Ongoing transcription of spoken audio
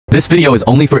This video is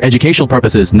only for educational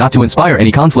purposes, not to inspire any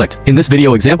conflict. In this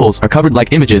video, examples are covered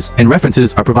like images, and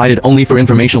references are provided only for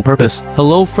informational purpose.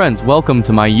 Hello friends, welcome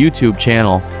to my YouTube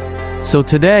channel. So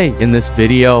today, in this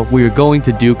video, we are going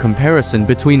to do comparison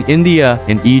between India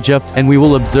and Egypt, and we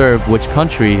will observe which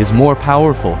country is more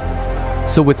powerful.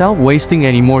 So without wasting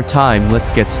any more time,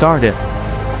 let's get started.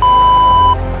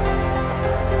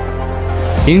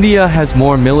 India has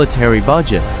more military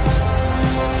budget.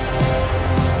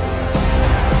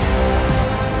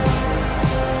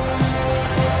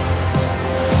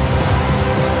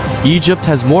 Egypt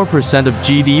has more percent of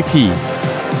GDP.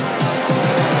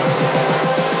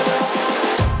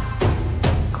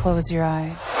 Close your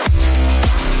eyes.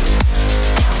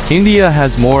 India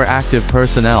has more active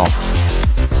personnel.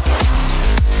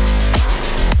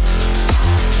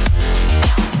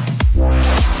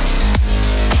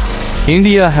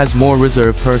 India has more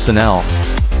reserve personnel.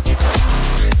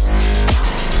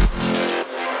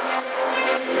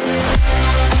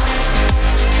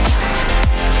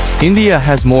 India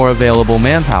has more available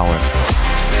manpower.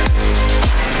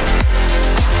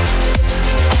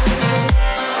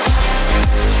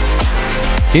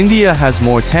 India has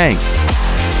more tanks.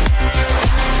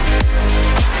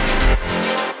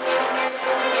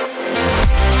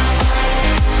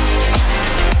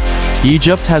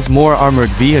 Egypt has more armored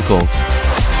vehicles.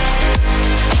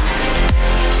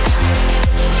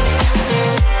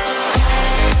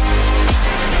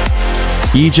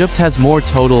 Egypt has more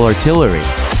total artillery.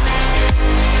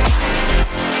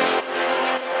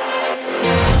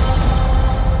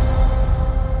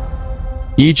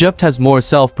 Egypt has more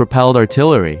self-propelled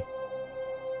artillery.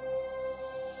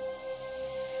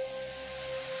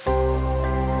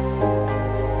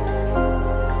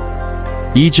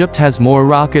 Egypt has more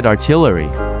rocket artillery.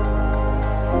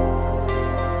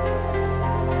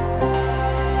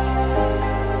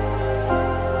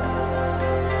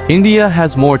 India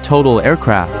has more total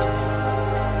aircraft.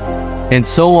 And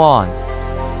so on.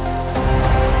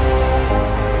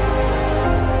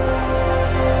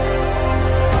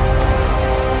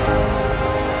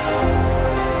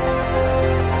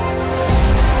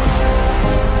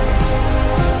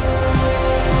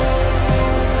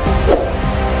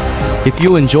 If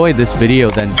you enjoyed this video,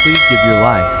 then please give your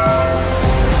like.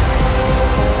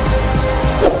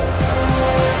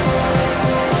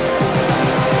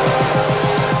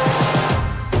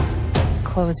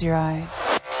 Close your eyes.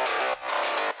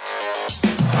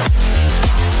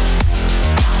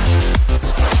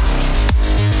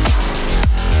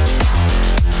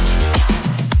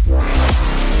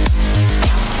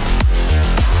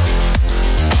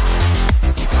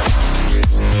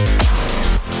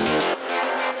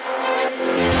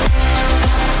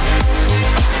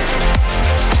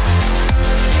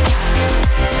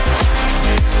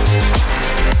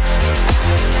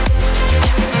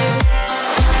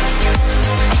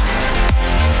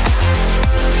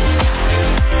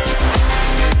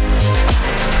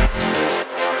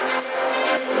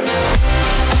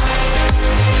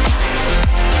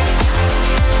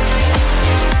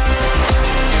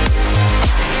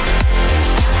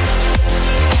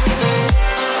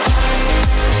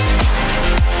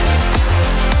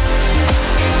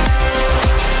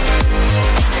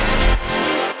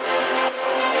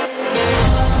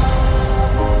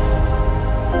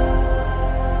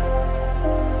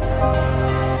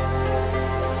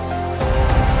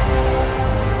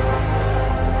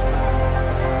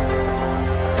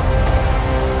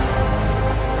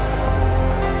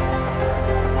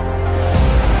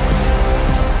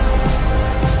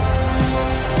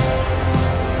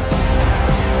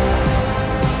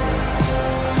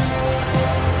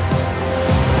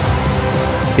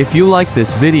 If you like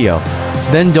this video,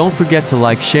 then don't forget to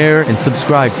like, share, and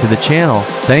subscribe to the channel.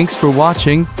 Thanks for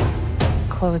watching.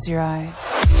 Close your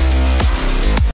eyes.